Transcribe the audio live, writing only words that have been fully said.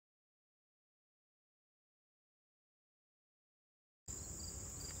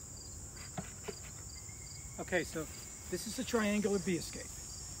Okay, so this is a triangular bee escape.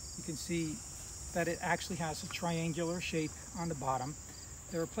 You can see that it actually has a triangular shape on the bottom.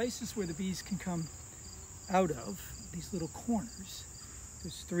 There are places where the bees can come out of, these little corners.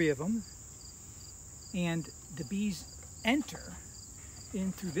 There's 3 of them. And the bees enter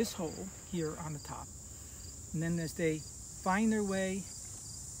in through this hole here on the top. And then as they find their way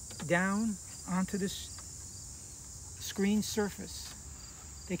down onto this screen surface,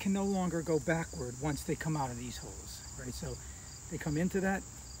 they can no longer go backward once they come out of these holes, right? So they come into that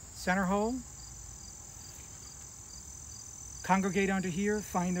center hole, congregate under here,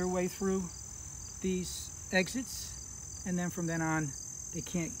 find their way through these exits, and then from then on,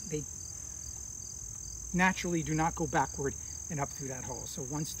 they naturally do not go backward and up through that hole. So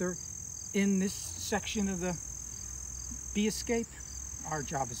once they're in this section of the bee escape, our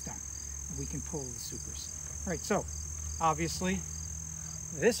job is done. We can pull the supers. All right, so obviously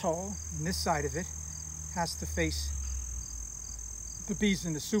this hole and this side of it has to face the bees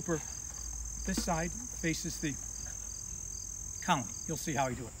in the super. This side faces the colony. You'll see how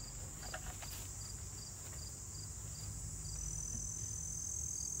I do it.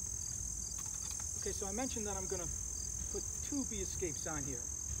 Okay, so I mentioned that I'm going to put 2 bee escapes on here.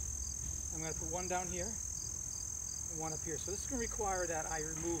 I'm going to put one down here and one up here. So this is going to require that I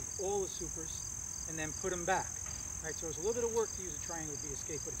remove all the supers and then put them back. All right, so it's a little bit of work to use a triangle bee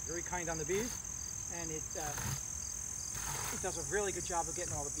escape, but it's very kind on the bees, and it does a really good job of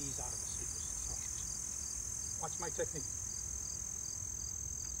getting all the bees out of the supers. So watch my technique.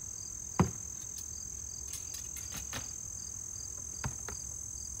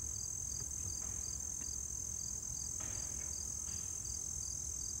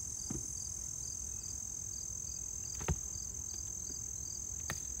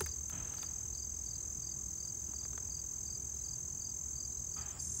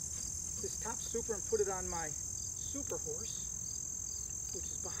 This top super and put it on my super horse, which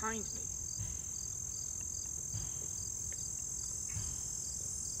is behind me.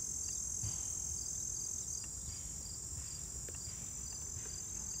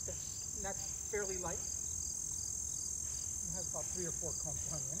 That's fairly light. It has about 3 or 4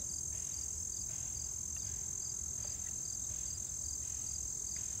 clumps on it.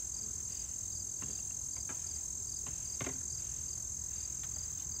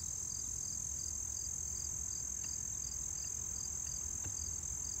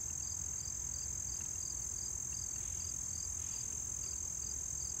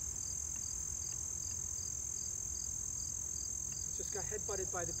 Just got head-butted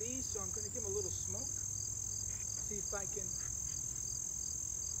by the bees, so I'm going to give them a little smoke. See if I can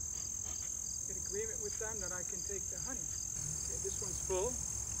get agreement with them that I can take the honey. Okay, this one's full.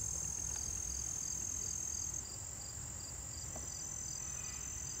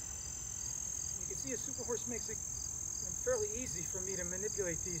 You can see a super horse makes it fairly easy for me to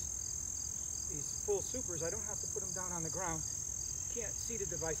manipulate these full supers. I don't have to put them down on the ground. You can't see the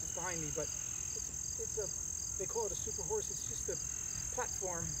devices behind me, but they call it a super horse. It's just a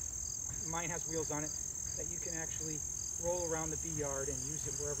platform, mine has wheels on it, that you can actually roll around the bee yard and use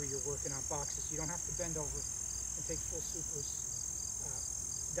it wherever you're working on boxes. You don't have to bend over and take full supers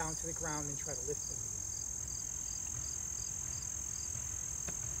down to the ground and try to lift them.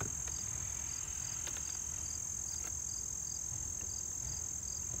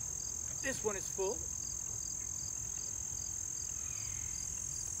 This one is full.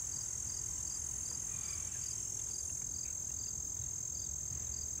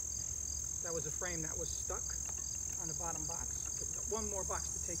 That was a frame that was stuck on the bottom box. We've got one more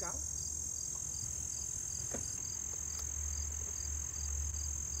box to take out.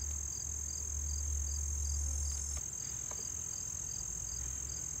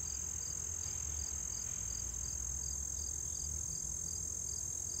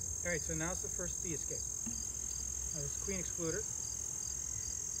 All right, so now's the first bee escape. Now this queen excluder.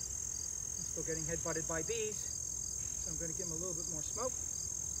 I'm still getting head-butted by bees, so I'm going to give them a little bit more smoke.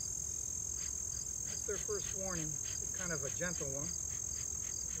 Their first warning, it's kind of a gentle one,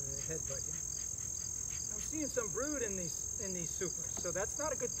 headbutt you. I'm seeing some brood in these supers, so that's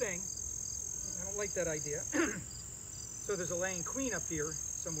not a good thing. I don't like that idea. So there's a laying queen up here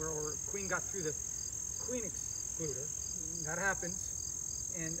somewhere, or queen got through the queen excluder. That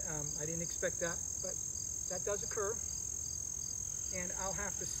happens, and I didn't expect that, but that does occur. And I'll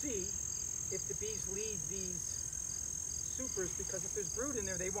have to see if the bees leave these supers, because if there's brood in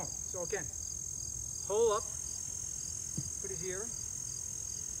there, they won't. So again, hole up, put it here,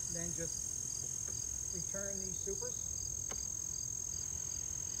 then just return these supers.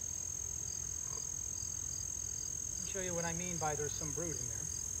 I'll show you what I mean by there's some brood in there.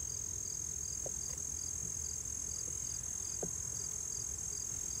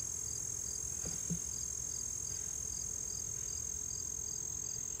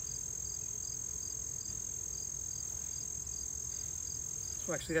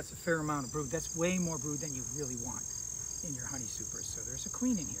 So actually that's a fair amount of brood. That's way more brood than you really want in your honey supers. So there's a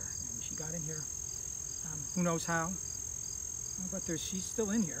queen in here, and she got in here, who knows how, but she's still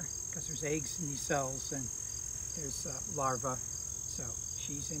in here because there's eggs in these cells and there's larvae, so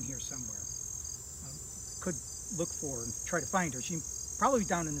she's in here somewhere. Could look for her and try to find her. She's probably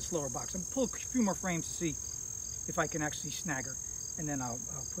down in this lower box. I'm gonna pull a few more frames to see if I can actually snag her, and then I'll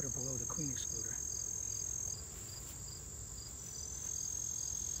put her below the queen excluder.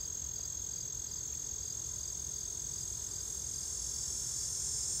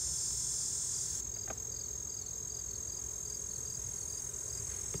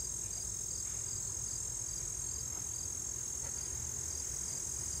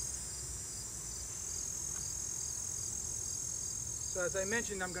 So as I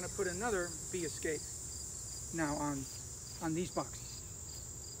mentioned, I'm going to put another bee escape now on these boxes.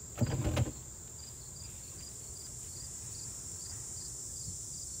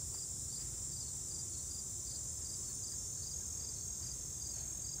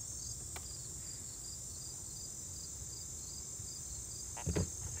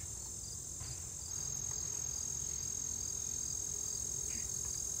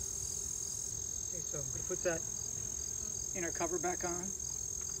 Okay, so I'm going to put that inner cover back on.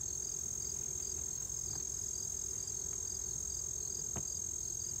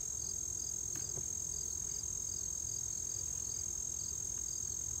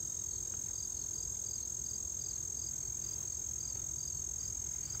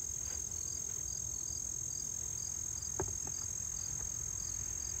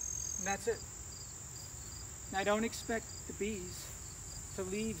 And that's it. Now, I don't expect the bees to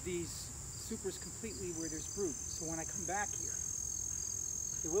leave these supers completely where there's brood. So when I come back here,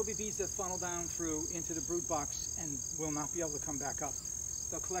 there will be bees that funnel down through into the brood box and will not be able to come back up.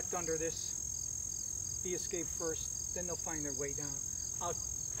 They'll collect under this bee escape first, then they'll find their way down. I'll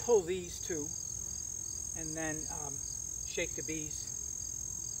pull these two and then shake the bees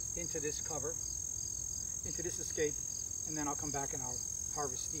into this cover, into this escape, and then I'll come back and I'll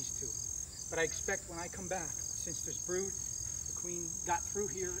harvest these two. But I expect when I come back, since there's brood, the queen got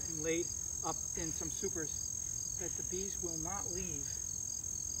through here and laid up in some supers, that the bees will not leave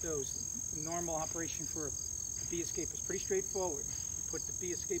those. The normal operation for a bee escape is pretty straightforward. You put the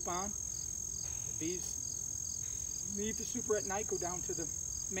bee escape on, the bees leave the super at night, go down to the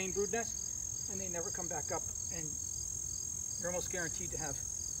main brood nest, and they never come back up, and you're almost guaranteed to have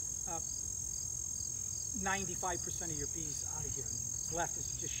 95% of your bees out of here. What's left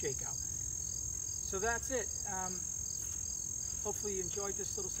is just shake out. So that's it. Hopefully you enjoyed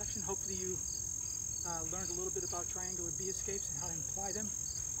this little section. Hopefully you learned a little bit about triangular bee escapes and how to apply them.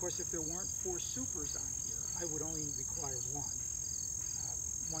 Of course, if there weren't 4 supers on here, I would only require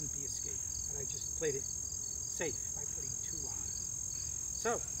one bee escape. But I just played it safe by putting 2 on.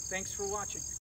 So, thanks for watching.